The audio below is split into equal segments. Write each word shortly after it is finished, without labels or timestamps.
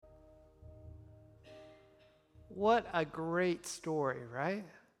What a great story, right?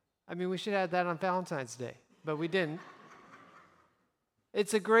 I mean, we should have that on Valentine's Day, but we didn't.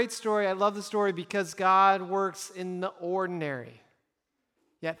 It's a great story. I love the story because God works in the ordinary,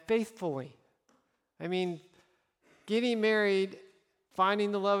 yet faithfully. I mean, getting married,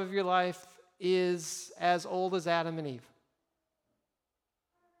 finding the love of your life is as old as Adam and Eve.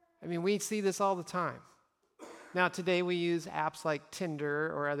 I mean, we see this all the time. Now, today we use apps like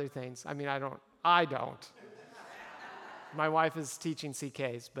Tinder or other things. I mean, I don't. My wife is teaching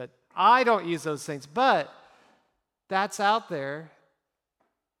CKs, but I don't use those things. But that's out there.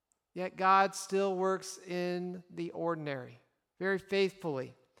 Yet God still works in the ordinary, very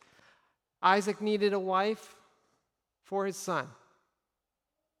faithfully. Isaac needed a wife for his son.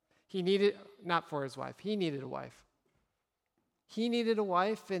 Not for his wife, he needed a wife. He needed a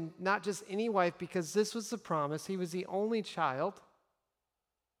wife, and not just any wife, because this was the promise. He was the only child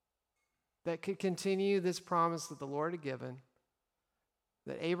that could continue this promise that the Lord had given,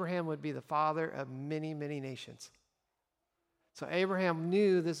 that Abraham would be the father of many, many nations. So Abraham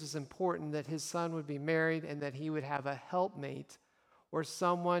knew this was important, that his son would be married and that he would have a helpmate or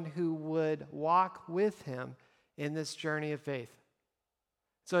someone who would walk with him in this journey of faith.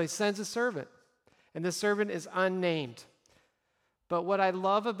 So he sends a servant, and the servant is unnamed. But what I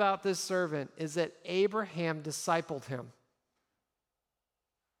love about this servant is that Abraham discipled him.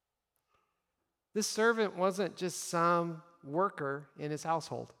 This servant wasn't just some worker in his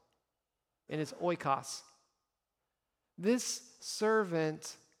household, in his oikos. This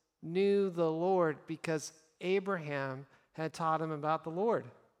servant knew the Lord because Abraham had taught him about the Lord.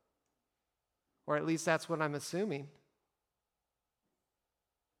 Or at least that's what I'm assuming.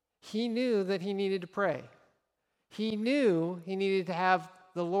 He knew that he needed to pray. He knew he needed to have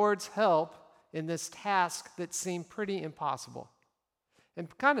the Lord's help in this task that seemed pretty impossible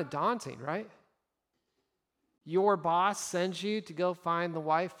and kind of daunting, right? Your boss sends you to go find the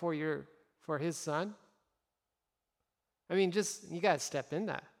wife for his son. I mean, you got to step in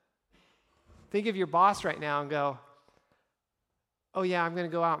that. Think of your boss right now and go, oh yeah, I'm going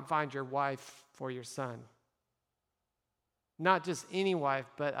to go out and find your wife for your son. Not just any wife,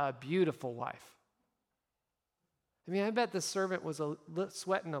 but a beautiful wife. I mean, I bet the servant was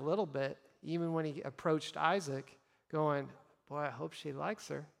sweating a little bit, even when he approached Isaac, going, boy, I hope she likes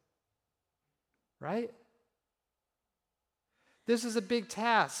her. Right? This is a big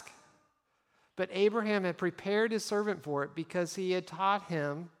task. But Abraham had prepared his servant for it because he had taught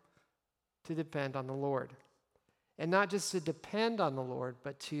him to depend on the Lord. And not just to depend on the Lord,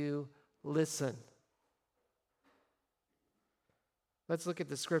 but to listen. Let's look at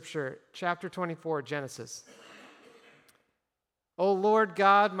the scripture, chapter 24, Genesis. O Lord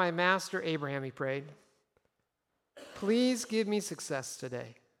God, my master Abraham, he prayed, please give me success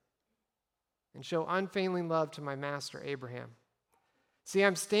today and show unfailing love to my master Abraham. See,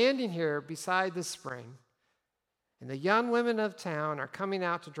 I'm standing here beside the spring, and the young women of town are coming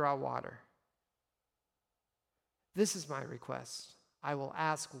out to draw water. This is my request. I will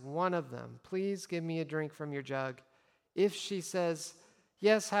ask one of them, please give me a drink from your jug. If she says,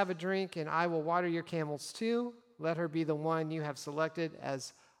 yes, have a drink, and I will water your camels too, let her be the one you have selected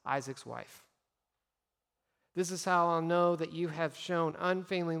as Isaac's wife. This is how I'll know that you have shown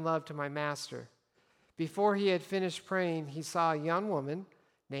unfailing love to my master. Before he had finished praying, he saw a young woman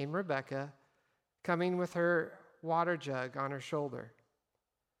named Rebekah coming with her water jug on her shoulder.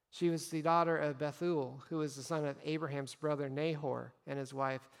 She was the daughter of Bethuel, who was the son of Abraham's brother Nahor and his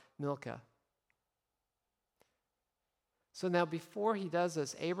wife Milcah. So now before he does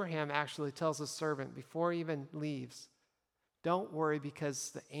this, Abraham actually tells his servant, before he even leaves, don't worry because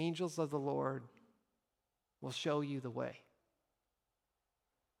the angels of the Lord will show you the way.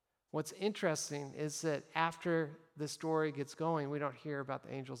 What's interesting is that after the story gets going, we don't hear about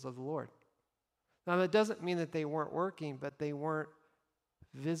the angels of the Lord. Now, that doesn't mean that they weren't working, but they weren't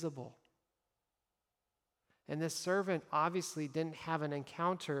visible. And this servant obviously didn't have an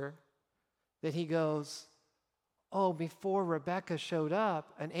encounter that he goes, oh, before Rebekah showed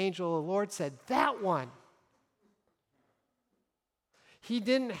up, an angel of the Lord said, that one. He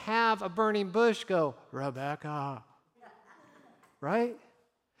didn't have a burning bush go, Rebekah, right?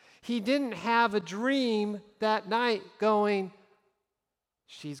 He didn't have a dream that night going,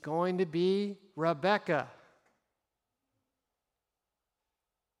 she's going to be Rebekah.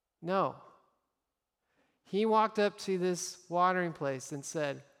 No. He walked up to this watering place and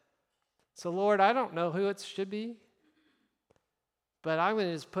said, so Lord, I don't know who it should be, but I'm going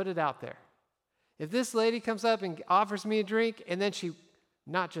to just put it out there. If this lady comes up and offers me a drink, and then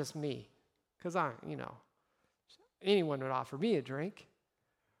not just me, because anyone would offer me a drink,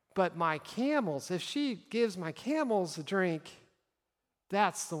 But my camels, if she gives my camels a drink,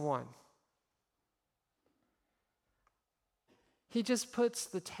 that's the one. He just puts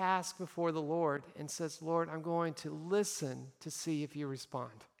the task before the Lord and says, Lord, I'm going to listen to see if you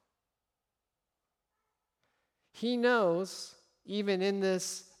respond. He knows, even in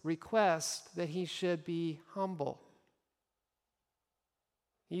this request, that he should be humble.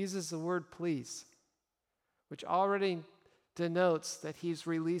 He uses the word please, which already denotes that he's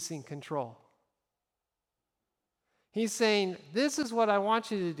releasing control. He's saying, this is what I want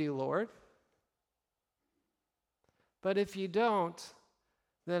you to do, Lord. But if you don't,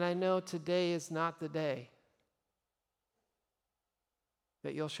 then I know today is not the day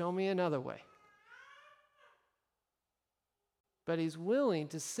that you'll show me another way. But he's willing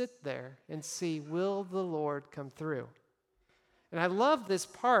to sit there and see, will the Lord come through? And I love this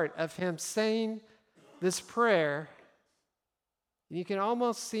part of him saying this prayer. You can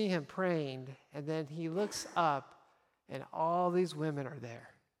almost see him praying, and then he looks up, and all these women are there,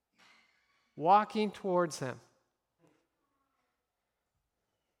 walking towards him.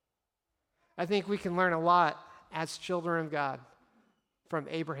 I think we can learn a lot as children of God from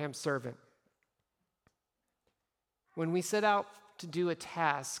Abraham's servant. When we set out to do a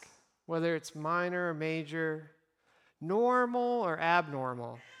task, whether it's minor or major, normal or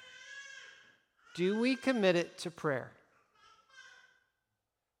abnormal, do we commit it to prayer?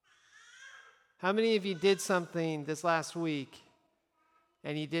 How many of you did something this last week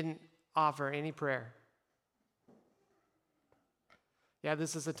and you didn't offer any prayer? Yeah,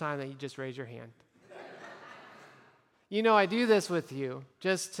 this is the time that you just raise your hand. You know, I do this with you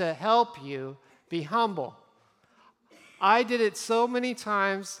just to help you be humble. I did it so many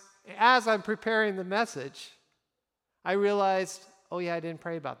times. As I'm preparing the message, I realized, oh yeah, I didn't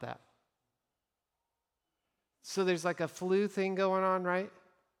pray about that. So there's like a flu thing going on, right?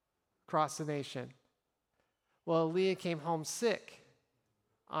 Across the nation. Well, Leah came home sick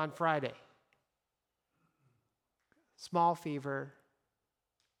on Friday. Small fever.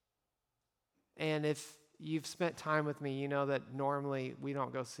 And if you've spent time with me, you know that normally we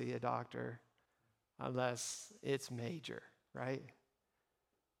don't go see a doctor unless it's major, right?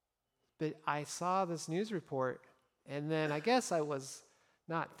 But I saw this news report, and then I guess I was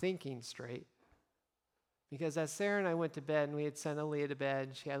not thinking straight. Because as Sarah and I went to bed, and we had sent Aaliyah to bed,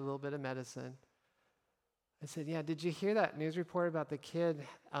 and she had a little bit of medicine, I said, yeah, did you hear that news report about the kid?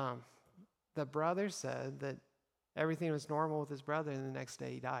 The brother said that everything was normal with his brother, and the next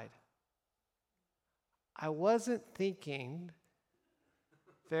day he died. I wasn't thinking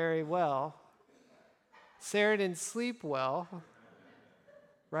very well. Sarah didn't sleep well,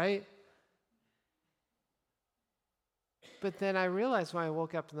 right? But then I realized when I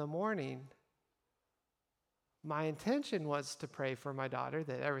woke up in the morning, my intention was to pray for my daughter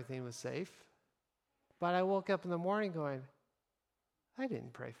that everything was safe. But I woke up in the morning going, I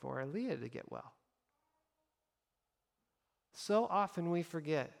didn't pray for Aaliyah to get well. So often we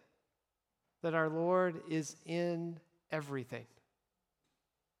forget that our Lord is in everything.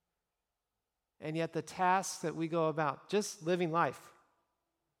 And yet the tasks that we go about, just living life,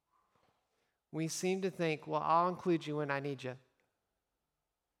 we seem to think, well, I'll include you when I need you.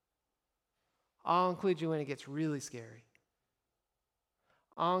 I'll include you when it gets really scary.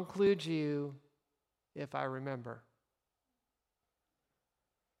 I'll include you if I remember.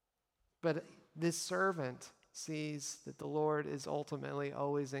 But this servant sees that the Lord is ultimately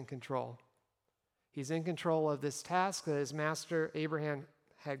always in control. He's in control of this task that his master Abraham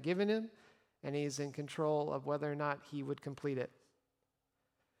had given him, and he's in control of whether or not he would complete it.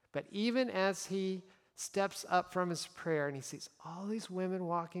 But even as he steps up from his prayer and he sees all these women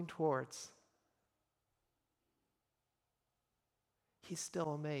walking towards, he's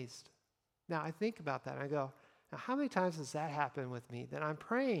still amazed. Now, I think about that and I go, now how many times has that happened with me? That I'm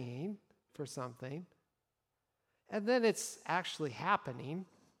praying for something and then it's actually happening.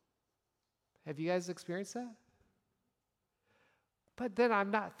 Have you guys experienced that? But then I'm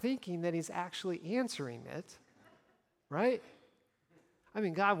not thinking that he's actually answering it, right? I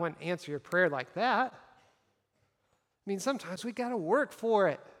mean, God wouldn't answer your prayer like that. I mean, sometimes we got to work for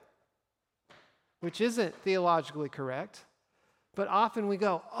it, which isn't theologically correct. But often we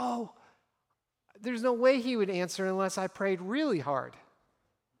go, oh, there's no way he would answer unless I prayed really hard.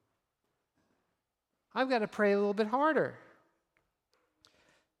 I've got to pray a little bit harder.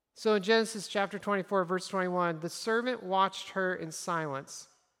 So in Genesis chapter 24, verse 21, the servant watched her in silence,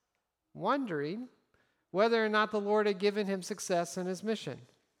 wondering whether or not the Lord had given him success in his mission.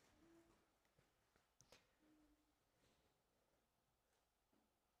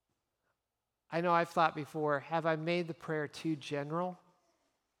 I know I've thought before, have I made the prayer too general?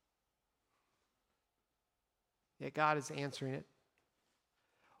 yet God is answering it.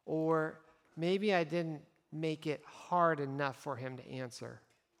 Or maybe I didn't make it hard enough for him to answer.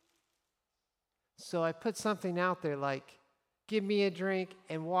 So I put something out there like, give me a drink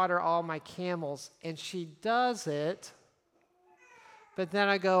and water all my camels. And she does it. But then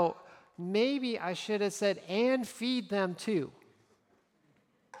I go, maybe I should have said, and feed them too.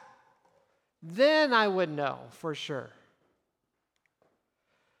 Then I would know for sure.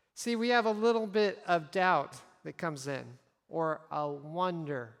 See, we have a little bit of doubt that comes in, or a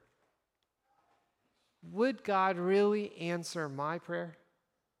wonder. Would God really answer my prayer?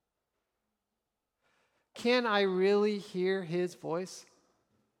 Can I really hear his voice?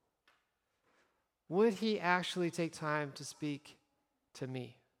 Would he actually take time to speak to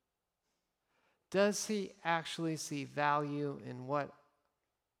me? Does he actually see value in what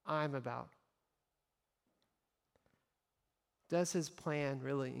I'm about? Does his plan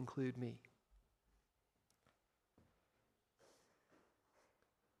really include me?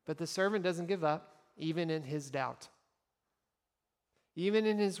 But the servant doesn't give up, even in his doubt. Even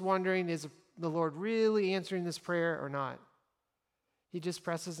in his wondering, is the Lord really answering this prayer or not? He just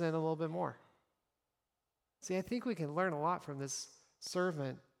presses in a little bit more. See, I think we can learn a lot from this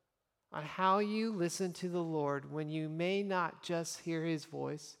servant on how you listen to the Lord when you may not just hear his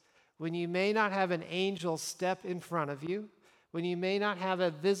voice, when you may not have an angel step in front of you, when you may not have a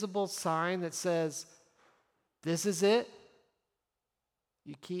visible sign that says, this is it.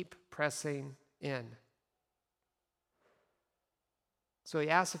 You keep pressing in. So he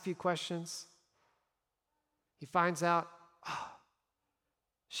asks a few questions. He finds out,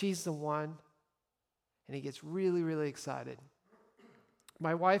 she's the one. And he gets really, really excited.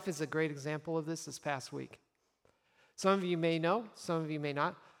 My wife is a great example of this past week. Some of you may know, some of you may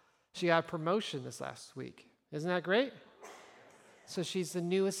not. She got a promotion this last week. Isn't that great? So she's the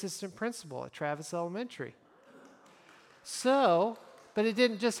new assistant principal at Travis Elementary. So, but it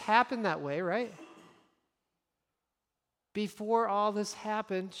didn't just happen that way, right? Before all this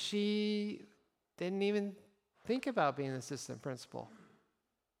happened, she didn't even think about being an assistant principal.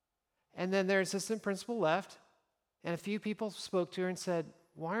 And then their assistant principal left, and a few people spoke to her and said,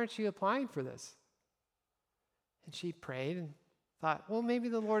 why aren't you applying for this? And she prayed and thought, well, maybe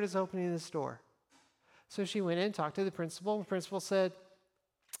the Lord is opening this door. So she went in, talked to the principal, and the principal said,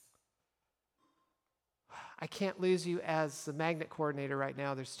 I can't lose you as the magnet coordinator right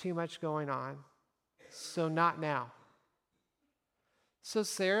now. There's too much going on, so not now. So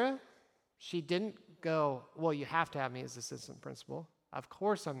Sarah, she didn't go, well, you have to have me as assistant principal. Of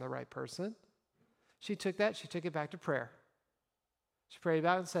course I'm the right person. She took it back to prayer. She prayed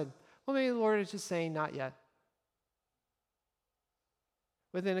about it and said, well, maybe the Lord is just saying not yet.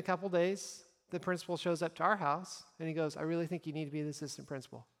 Within a couple days, the principal shows up to our house, and he goes, I really think you need to be the assistant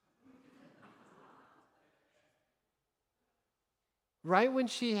principal. Right when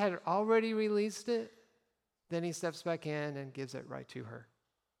she had already released it, then he steps back in and gives it right to her.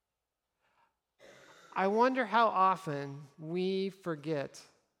 I wonder how often we forget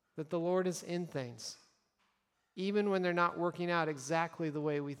that the Lord is in things, even when they're not working out exactly the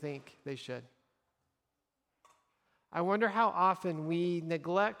way we think they should. I wonder how often we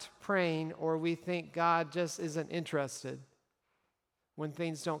neglect praying, or we think God just isn't interested when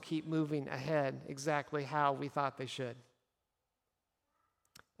things don't keep moving ahead exactly how we thought they should.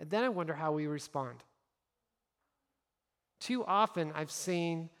 And then I wonder how we respond. Too often I've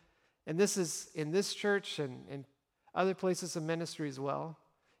seen, and this is in this church and in other places of ministry as well,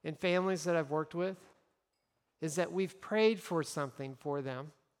 in families that I've worked with, is that we've prayed for something for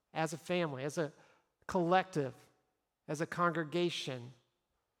them as a family, as a collective, as a congregation.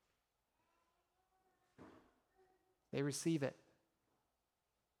 They receive it.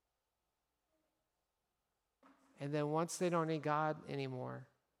 And then once they don't need God anymore,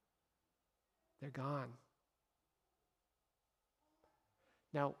 they're gone.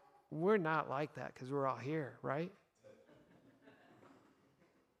 Now, we're not like that because we're all here, right?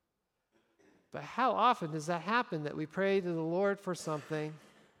 But how often does that happen, that we pray to the Lord for something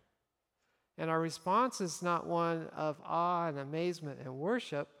and our response is not one of awe and amazement and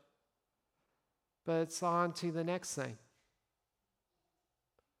worship, but it's on to the next thing?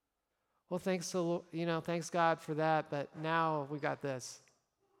 Well, thanks God for that, but now we got this.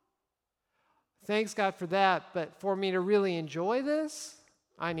 Thanks God for that, but for me to really enjoy this,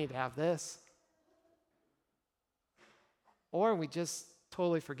 I need to have this. Or we just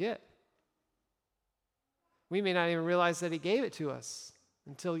totally forget. We may not even realize that he gave it to us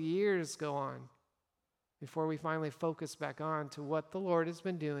until years go on before we finally focus back on to what the Lord has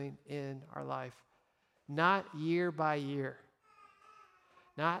been doing in our life. Not year by year.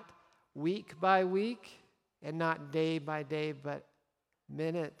 Not week by week. and not day by day, but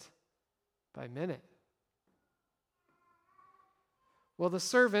minute by minute. Well, the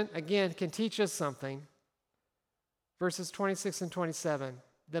servant, again, can teach us something. Verses 26 and 27.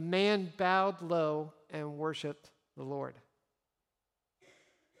 The man bowed low and worshiped the Lord.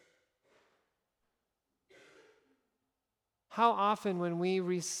 How often when we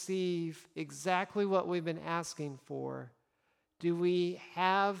receive exactly what we've been asking for, do we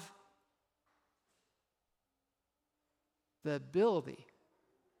have the ability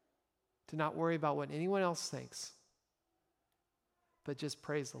to not worry about what anyone else thinks, but just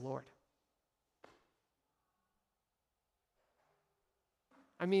praise the Lord?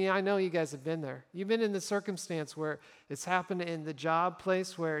 I mean, I know you guys have been there. You've been in the circumstance where it's happened in the job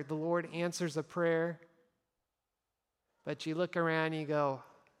place where the Lord answers a prayer, but you look around and you go,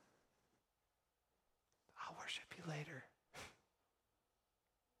 I'll worship you later.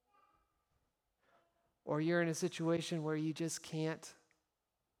 Or you're in a situation where you just can't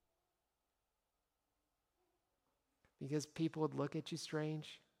because people would look at you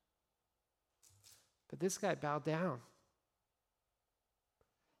strange. But this guy bowed down.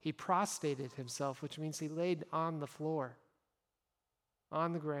 He prostrated himself, which means he laid on the floor,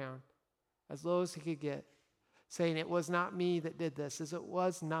 on the ground, as low as he could get, saying, it was not me that did this, as it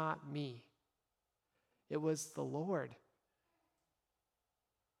was not me. It was the Lord.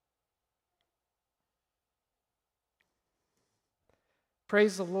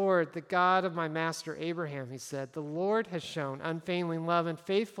 Praise the Lord, the God of my master Abraham, he said. The Lord has shown unfailing love and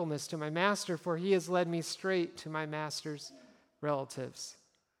faithfulness to my master, for he has led me straight to my master's relatives.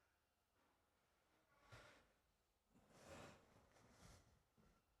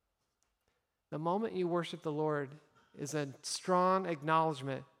 The moment you worship the Lord is a strong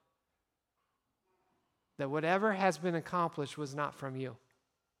acknowledgement that whatever has been accomplished was not from you.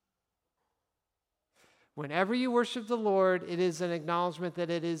 Whenever you worship the Lord, it is an acknowledgement that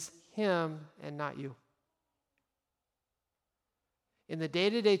it is Him and not you. In the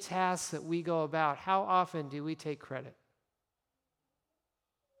day-to-day tasks that we go about, how often do we take credit?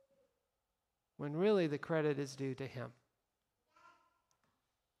 When really the credit is due to Him.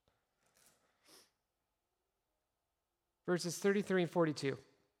 Verses 33 and 42.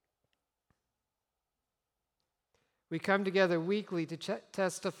 We come together weekly to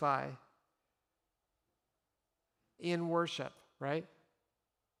testify in worship, right?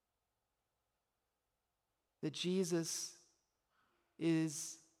 That Jesus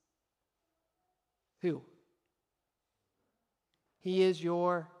is who? He is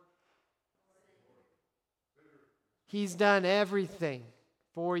He's done everything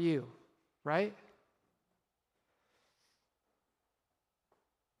for you, right?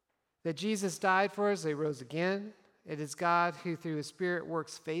 That Jesus died for us, He rose again. It is God who through His Spirit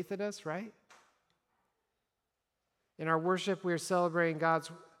works faith in us, right? In our worship, we are celebrating God's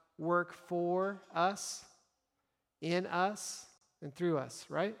work for us, in us, and through us,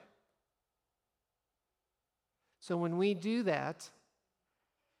 right? So when we do that,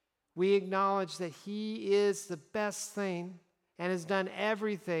 we acknowledge that He is the best thing and has done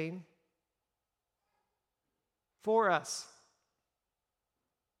everything for us.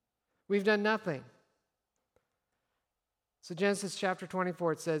 We've done nothing. So Genesis chapter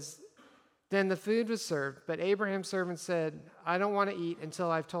 24, it says, then the food was served, but Abraham's servant said, I don't want to eat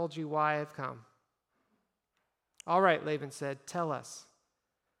until I've told you why I've come. All right, Laban said, tell us.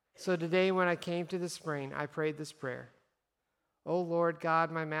 So today when I came to the spring, I prayed this prayer. O Lord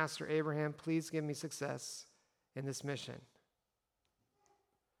God, my master Abraham, please give me success in this mission.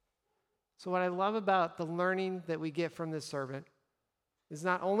 So what I love about the learning that we get from this servant is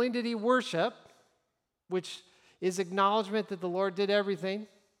not only did he worship, which is acknowledgement that the Lord did everything,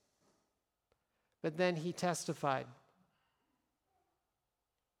 but then he testified.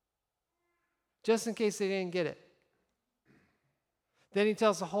 Just in case they didn't get it. Then he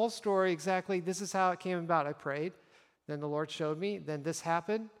tells the whole story exactly, this is how it came about. I prayed, then the Lord showed me, then this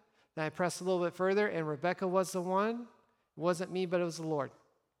happened, then I pressed a little bit further, and Rebecca was the one. It wasn't me, but it was the Lord.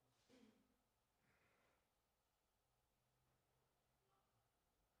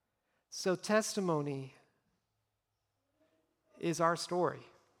 So testimony is our story.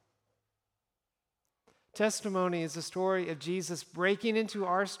 Testimony is the story of Jesus breaking into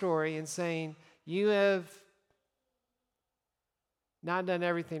our story and saying, you have not done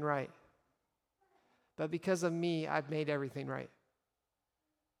everything right, but because of me, I've made everything right.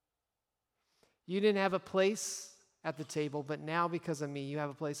 You didn't have a place at the table, but now because of me, you have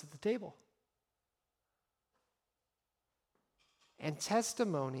a place at the table. And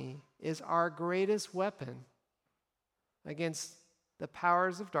testimony is our greatest weapon against the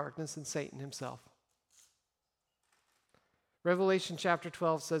powers of darkness and Satan himself. Revelation chapter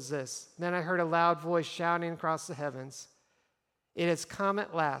 12 says this, "Then I heard a loud voice shouting across the heavens, 'It has come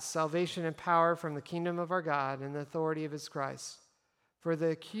at last, salvation and power from the kingdom of our God and the authority of his Christ. For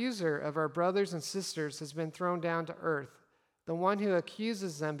the accuser of our brothers and sisters has been thrown down to earth, the one who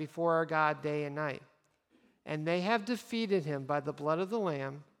accuses them before our God day and night. And they have defeated him by the blood of the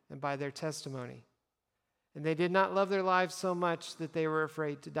Lamb and by their testimony. And they did not love their lives so much that they were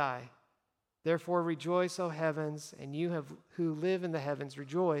afraid to die. Therefore rejoice, O heavens, and who live in the heavens,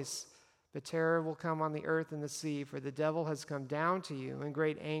 rejoice. But terror will come on the earth and the sea, for the devil has come down to you in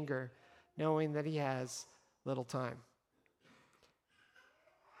great anger, knowing that he has little time.'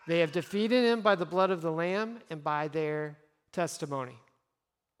 They have defeated him by the blood of the Lamb and by their testimony."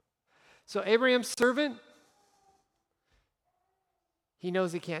 So Abraham's servant, he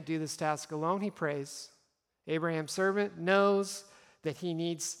knows he can't do this task alone. He prays. Abraham's servant knows that he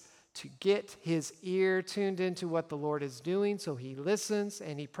needs to get his ear tuned into what the Lord is doing, so he listens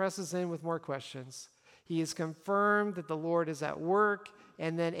and he presses in with more questions. He is confirmed that the Lord is at work,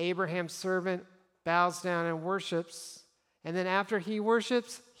 and then Abraham's servant bows down and worships. And then after he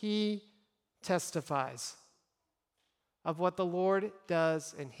worships, he testifies of what the Lord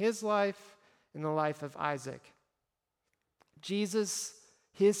does in his life, in the life of Isaac. Jesus,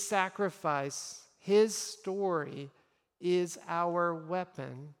 his sacrifice, his story is our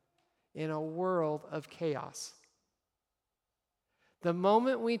weapon in a world of chaos. The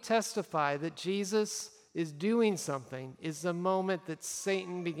moment we testify that Jesus is doing something is the moment that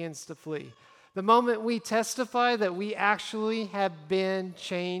Satan begins to flee. The moment we testify that we actually have been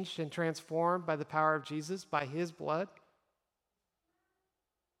changed and transformed by the power of Jesus, by his blood,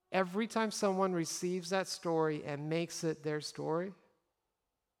 every time someone receives that story and makes it their story,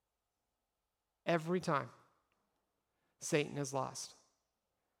 every time, Satan is lost.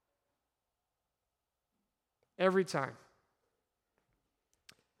 Every time.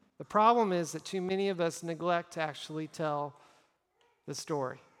 The problem is that too many of us neglect to actually tell the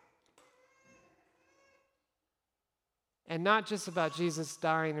story. And not just about Jesus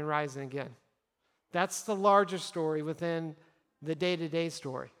dying and rising again. That's the larger story within the day-to-day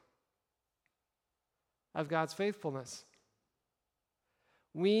story of God's faithfulness.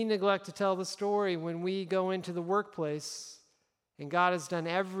 We neglect to tell the story when we go into the workplace and God has done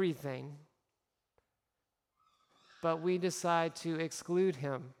everything, but we decide to exclude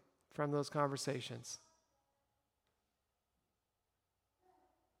him from those conversations.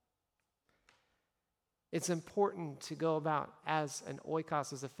 It's important to go about as an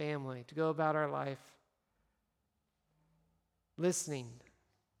oikos, as a family, to go about our life listening.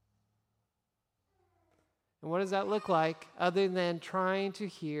 And what does that look like other than trying to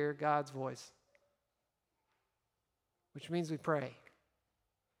hear God's voice? Which means we pray.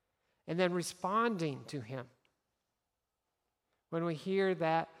 And then responding to him. When we hear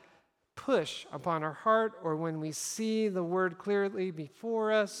that push upon our heart, or when we see the word clearly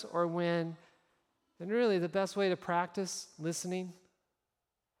before us, or when, and really the best way to practice listening,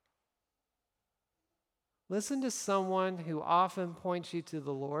 listen to someone who often points you to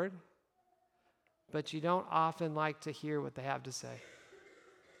the Lord, but you don't often like to hear what they have to say.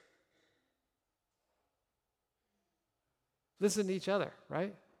 Listen to each other,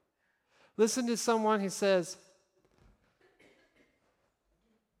 right? Listen to someone who says,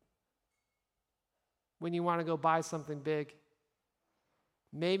 when you want to go buy something big,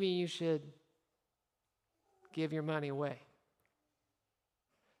 maybe you should give your money away.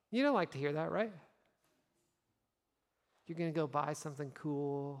 You don't like to hear that, right? You're going to go buy something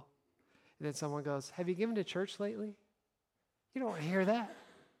cool, and then someone goes, "Have you given to church lately?" You don't want to hear that.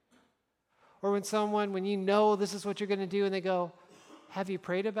 Or when you know this is what you're going to do, and they go, "Have you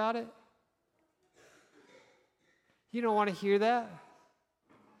prayed about it?" You don't want to hear that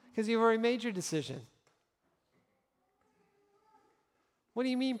because you've already made your decision. What do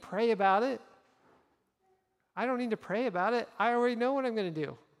you mean, pray about it? I don't need to pray about it. I already know what I'm going to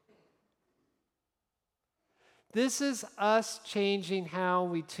do. This is us changing how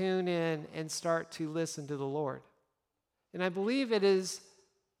we tune in and start to listen to the Lord. And I believe it is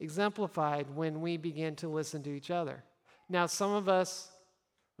exemplified when we begin to listen to each other. Now, some of us,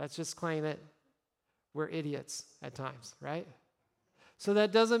 let's just claim it, we're idiots at times, right? So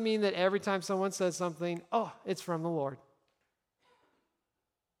that doesn't mean that every time someone says something, oh, it's from the Lord.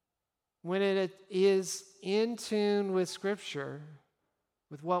 When it is in tune with Scripture,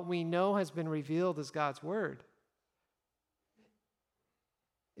 with what we know has been revealed as God's Word,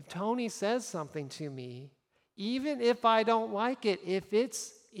 if Tony says something to me, even if I don't like it, if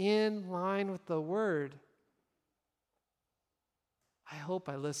it's in line with the Word, I hope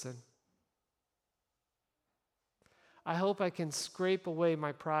I listen. I hope I can scrape away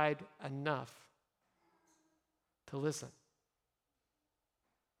my pride enough to listen.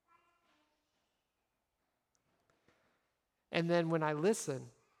 And then when I listen,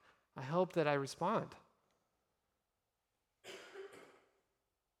 I hope that I respond.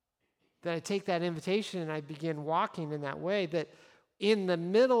 That I take that invitation and I begin walking in that way, that in the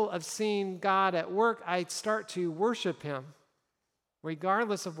middle of seeing God at work, I start to worship him,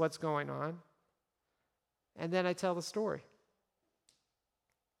 regardless of what's going on. And then I tell the story.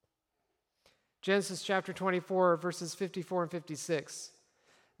 Genesis chapter 24, verses 54 and 56.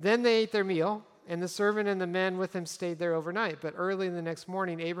 Then they ate their meal, and the servant and the men with him stayed there overnight. But early the next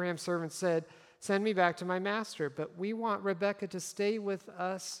morning, Abraham's servant said, "Send me back to my master, but we want Rebekah to stay with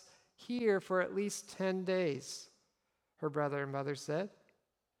us here for at least 10 days. Her brother and mother said,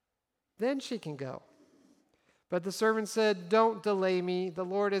 "Then she can go." But the servant said, "Don't delay me. The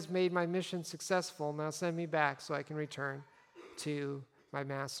Lord has made my mission successful. Now send me back so I can return to my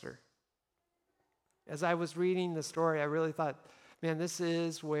master." As I was reading the story, I really thought, man, this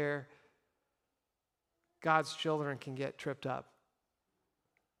is where God's children can get tripped up.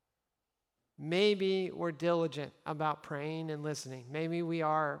 Maybe we're diligent about praying and listening. Maybe we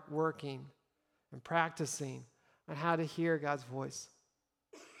are working and practicing on how to hear God's voice.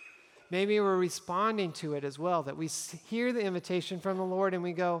 Maybe we're responding to it as well, that we hear the invitation from the Lord and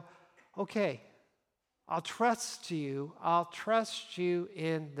we go, okay, I'll trust you. I'll trust you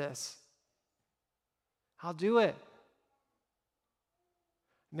in this. I'll do it.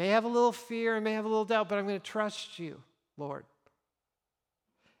 May have a little fear, I may have a little doubt, but I'm going to trust you, Lord.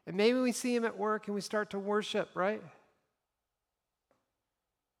 And maybe we see him at work and we start to worship, right?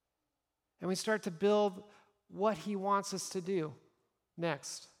 And we start to build what he wants us to do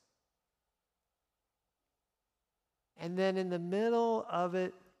next. And then in the middle of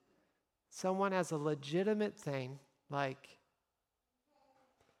it, someone has a legitimate thing like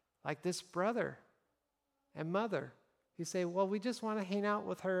this brother and mother. You say, well, we just want to hang out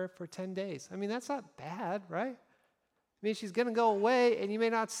with her for 10 days. I mean, that's not bad, right? I mean, she's going to go away and you may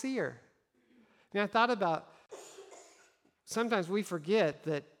not see her. I mean, I thought about, sometimes we forget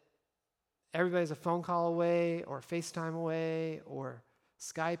that everybody's a phone call away or FaceTime away or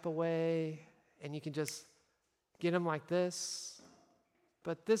Skype away, and you can just get them like this.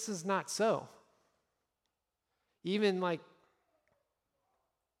 But this is not so. Even like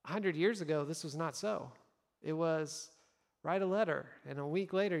 100 years ago, this was not so. It was write a letter, and a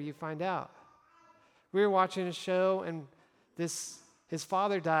week later you find out. We were watching a show, and his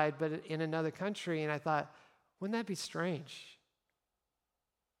father died, but in another country, and I thought, wouldn't that be strange?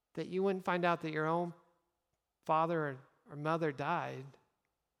 That you wouldn't find out that your own father or mother died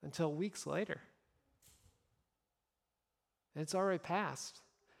until weeks later. And it's already passed.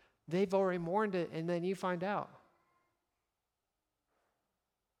 They've already mourned it, and then you find out.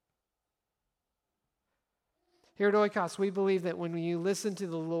 Here at Oikos, we believe that when you listen to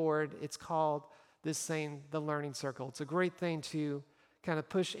the Lord, it's called this thing, the learning circle. It's a great thing to kind of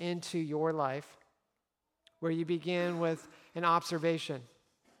push into your life, where you begin with an observation. And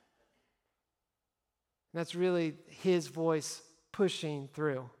that's really his voice pushing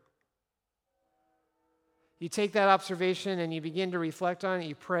through. You take that observation and you begin to reflect on it,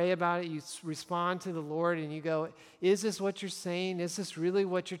 you pray about it, you respond to the Lord, and you go, is this what you're saying? Is this really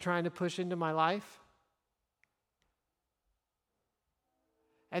what you're trying to push into my life?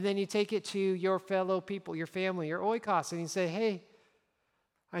 And then you take it to your fellow people, your family, your oikos, and you say, hey,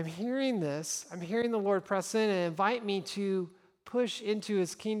 I'm hearing this. I'm hearing the Lord press in and invite me to push into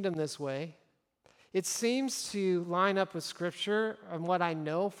his kingdom this way. It seems to line up with Scripture and what I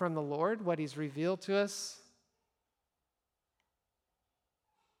know from the Lord, what he's revealed to us.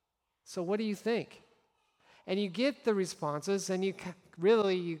 So what do you think? And you get the responses, and you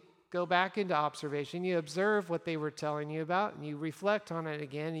go back into observation. You observe what they were telling you about, and you reflect on it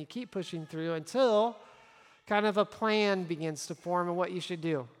again, and you keep pushing through until kind of a plan begins to form of what you should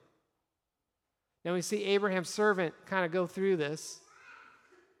do. Now we see Abraham's servant kind of go through this.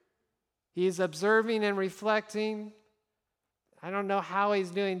 He's observing and reflecting. I don't know how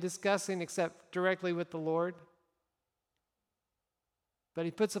he's discussing except directly with the Lord. But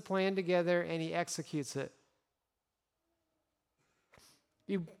he puts a plan together and he executes it.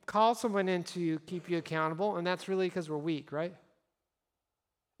 You call someone in to keep you accountable, and that's really because we're weak, right?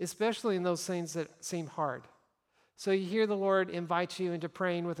 Especially in those things that seem hard. So you hear the Lord invite you into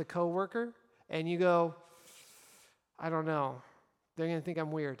praying with a coworker, and you go, I don't know. They're going to think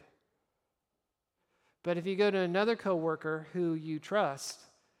I'm weird. But if you go to another coworker who you trust,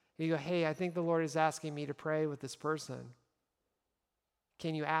 and you go, hey, I think the Lord is asking me to pray with this person.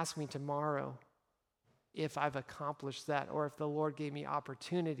 Can you ask me tomorrow? if I've accomplished that or if the Lord gave me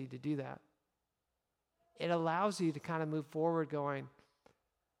opportunity to do that. It allows you to kind of move forward going,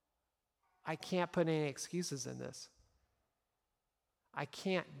 I can't put any excuses in this. I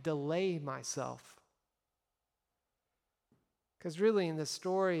can't delay myself. Because really in the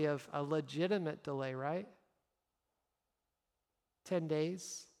story of a legitimate delay, right? 10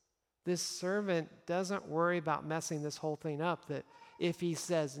 days. This servant doesn't worry about messing this whole thing up, that if he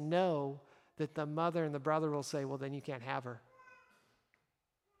says no, that the mother and the brother will say, well, then you can't have her.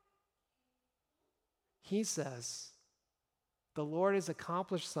 He says, the Lord has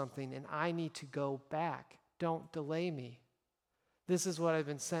accomplished something and I need to go back. Don't delay me. This is what I've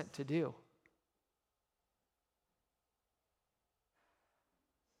been sent to do.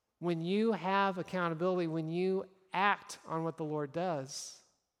 When you have accountability, when you act on what the Lord does,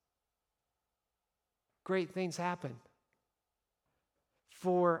 great things happen.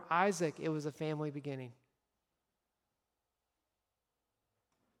 For Isaac, it was a family beginning.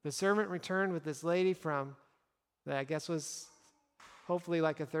 The servant returned with this lady from, that I guess was hopefully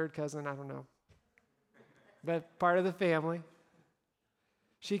like a third cousin, I don't know, but part of the family.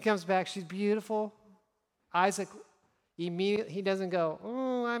 She comes back, she's beautiful. Isaac, immediately, he doesn't go,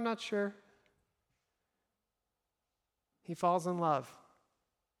 oh, I'm not sure. He falls in love.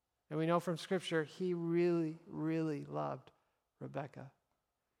 And we know from Scripture, he really, really loved Rebekah.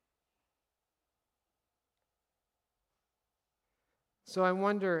 So I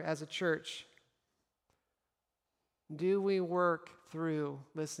wonder, as a church, do we work through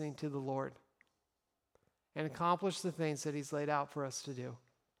listening to the Lord and accomplish the things that he's laid out for us to do?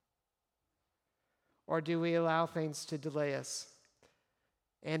 Or do we allow things to delay us?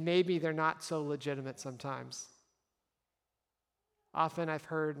 And maybe they're not so legitimate sometimes. Often I've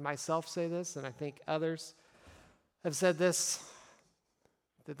heard myself say this, and I think others have said this,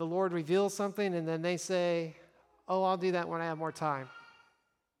 that the Lord reveals something and then they say, oh, I'll do that when I have more time.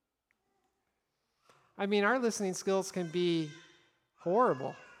 I mean, our listening skills can be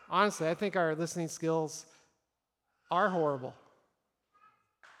horrible. Honestly, I think our listening skills are horrible.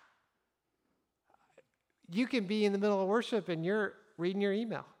 You can be in the middle of worship and you're reading your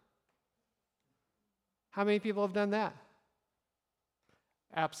email. How many people have done that?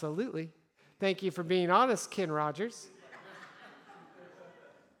 Absolutely. Thank you for being honest, Ken Rogers.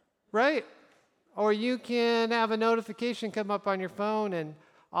 Right? Or you can have a notification come up on your phone and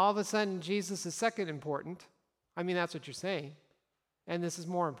all of a sudden Jesus is second important. I mean, that's what you're saying. And this is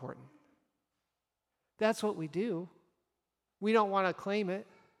more important. That's what we do. We don't want to claim it.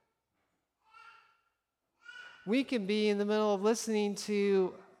 We can be in the middle of listening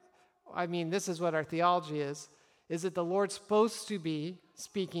to, I mean, this is what our theology is that the Lord's supposed to be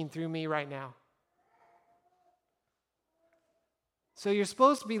speaking through me right now. So you're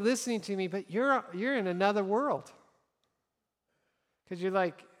supposed to be listening to me, but you're in another world. Because you're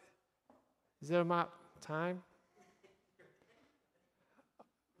like, is it about time?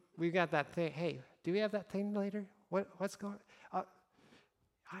 We've got that thing. Hey, do we have that thing later? What's going on?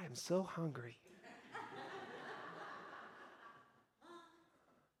 I am so hungry.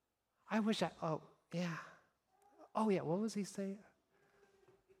 I wish oh, yeah, what was he saying?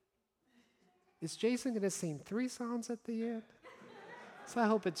 Is Jason going to sing 3 songs at the end? So I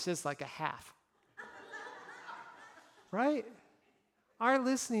hope it's just like a half. Right? Our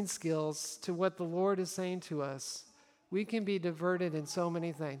listening skills to what the Lord is saying to us, we can be diverted in so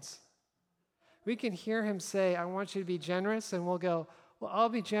many things. We can hear him say, I want you to be generous, and we'll go, well, I'll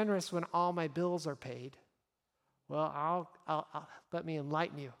be generous when all my bills are paid. Well, I'll let me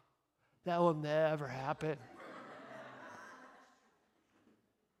enlighten you. That will never happen.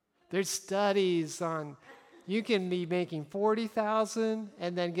 There's studies on you can be making $40,000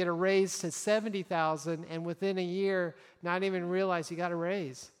 and then get a raise to $70,000 and within a year not even realize you got a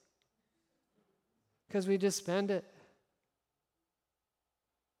raise because we just spend it.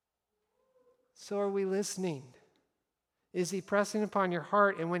 So are we listening? Is he pressing upon your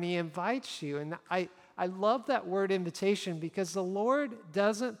heart? And when he invites you, and I love that word invitation because the Lord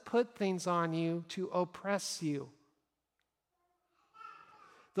doesn't put things on you to oppress you.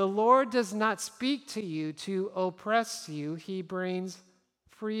 The Lord does not speak to you to oppress you. He brings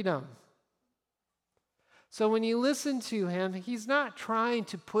freedom. So when you listen to him, he's not trying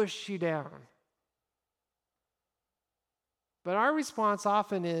to push you down. But our response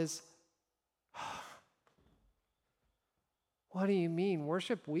often is, what do you mean?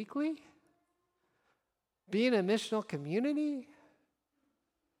 Worship weekly? Be in a missional community?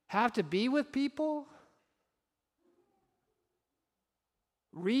 Have to be with people?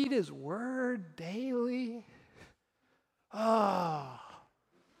 Read his word daily? Oh,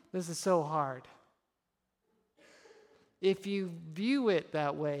 this is so hard. If you view it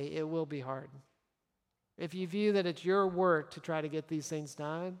that way, it will be hard. If you view that it's your work to try to get these things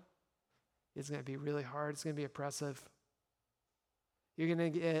done, it's going to be really hard. It's going to be oppressive. You're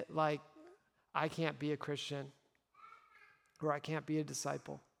going to get like, I can't be a Christian, or I can't be a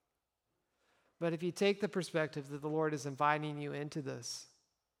disciple. But if you take the perspective that the Lord is inviting you into this,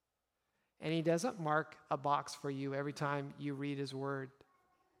 and he doesn't mark a box for you every time you read his word.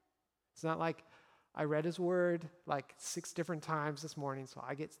 It's not like I read his word like 6 different times this morning, so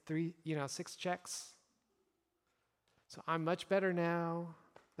I get 6 checks. So I'm much better now.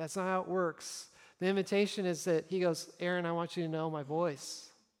 That's not how it works. The invitation is that he goes, Aaron, I want you to know my voice.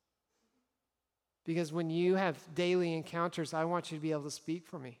 Because when you have daily encounters, I want you to be able to speak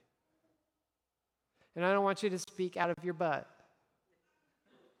for me. And I don't want you to speak out of your butt.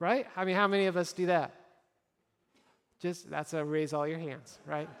 Right? I mean, how many of us do that? That's a raise all your hands,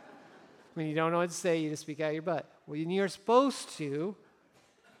 right? When you don't know what to say, you just speak out of your butt. Well, you're supposed to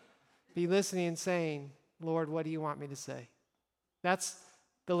be listening and saying, Lord, what do you want me to say? That's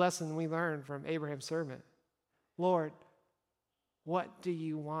the lesson we learned from Abraham's servant. Lord, what do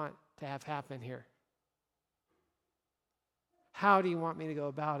you want to have happen here? How do you want me to go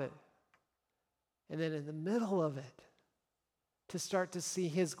about it? And then in the middle of it, to start to see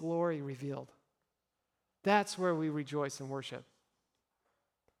his glory revealed. That's where we rejoice in worship.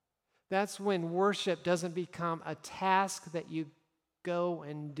 That's when worship doesn't become a task that you go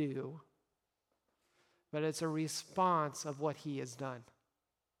and do, but it's a response of what he has done.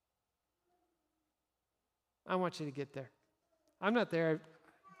 I want you to get there. I'm not there.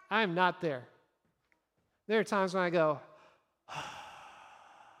 I am not there. There are times when I go,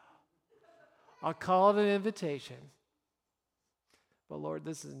 I'll call it an invitation. But Lord,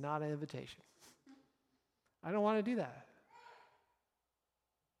 this is not an invitation. I don't want to do that.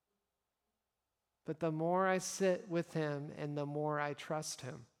 But the more I sit with him and the more I trust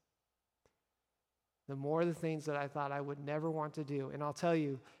him, the more the things that I thought I would never want to do, and I'll tell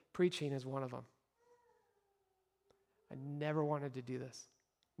you, preaching is one of them. I never wanted to do this.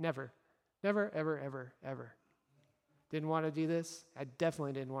 Never. Never, ever, ever, ever. Didn't want to do this. I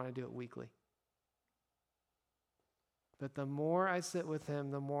definitely didn't want to do it weekly. But the more I sit with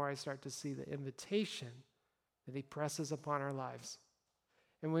him, the more I start to see the invitation that he presses upon our lives.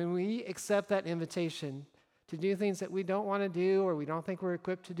 And when we accept that invitation to do things that we don't want to do, or we don't think we're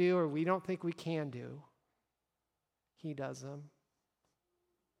equipped to do, or we don't think we can do, he does them.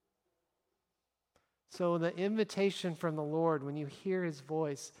 So the invitation from the Lord, when you hear his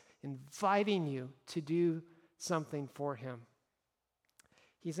voice inviting you to do something for him,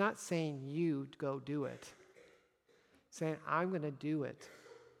 he's not saying you go do it. Saying, I'm going to do it,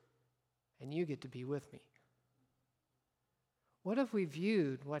 and you get to be with me. What if we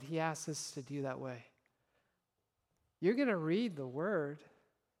viewed what he asks us to do that way? You're going to read the word,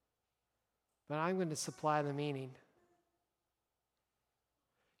 but I'm going to supply the meaning.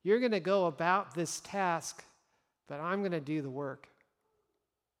 You're going to go about this task, but I'm going to do the work.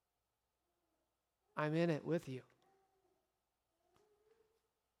 I'm in it with you.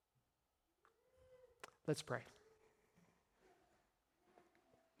 Let's pray.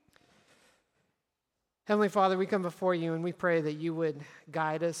 Heavenly Father, we come before you and we pray that you would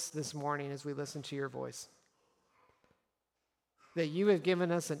guide us this morning as we listen to your voice. That you have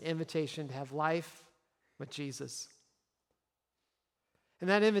given us an invitation to have life with Jesus. And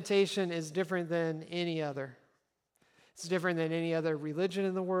that invitation is different than any other. It's different than any other religion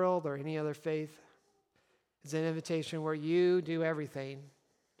in the world or any other faith. It's an invitation where you do everything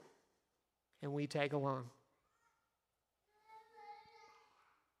and we tag along.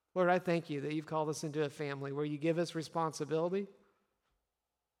 Lord, I thank you that you've called us into a family where you give us responsibility,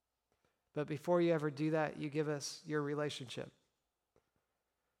 but before you ever do that, you give us your relationship.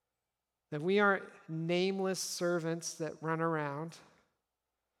 That we aren't nameless servants that run around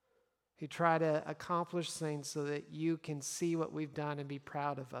who try to accomplish things so that you can see what we've done and be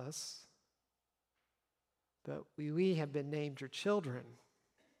proud of us. But we have been named your children,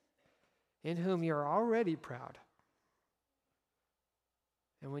 in whom you're already proud.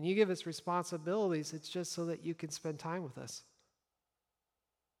 And when you give us responsibilities, it's just so that you can spend time with us.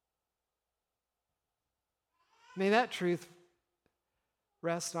 May that truth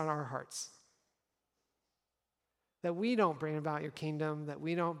rest on our hearts. That we don't bring about your kingdom, that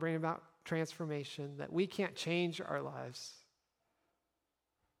we don't bring about transformation, that we can't change our lives.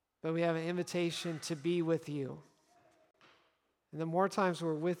 But we have an invitation to be with you. And the more times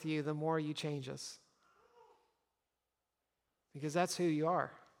we're with you, the more you change us. Because that's who you are.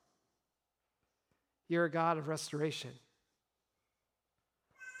 You're a God of restoration.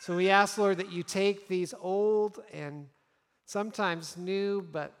 So we ask, Lord, that you take these old and sometimes new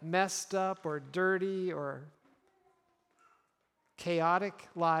but messed up or dirty or chaotic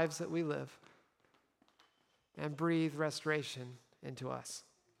lives that we live, and breathe restoration into us.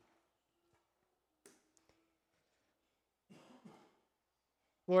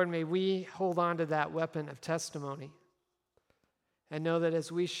 Lord, may we hold on to that weapon of testimony and know that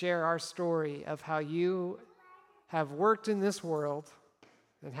as we share our story of how you have worked in this world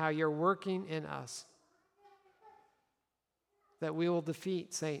and how you're working in us, that we will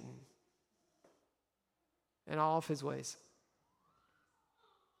defeat Satan and all of his ways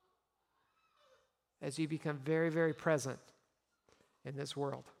as you become very, very present in this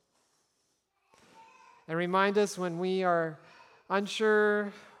world. And remind us when we are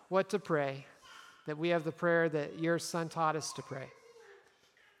unsure what to pray, that we have the prayer that your Son taught us to pray.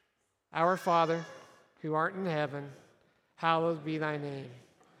 Our Father, who art in heaven, hallowed be thy name.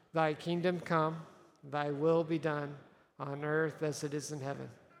 Thy kingdom come, thy will be done on earth as it is in heaven.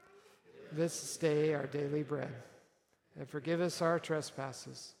 This day our daily bread, and forgive us our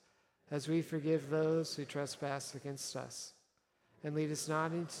trespasses, as we forgive those who trespass against us. And lead us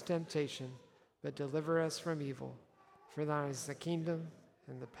not into temptation, but deliver us from evil. For thine is the kingdom,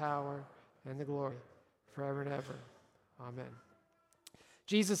 and the power, and the glory, forever and ever. Amen.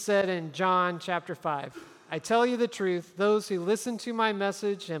 Jesus said in John chapter 5, I tell you the truth, those who listen to my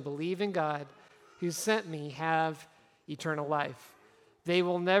message and believe in God, who sent me, have eternal life. They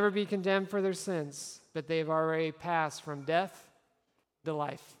will never be condemned for their sins, but they have already passed from death to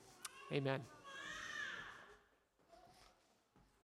life. Amen.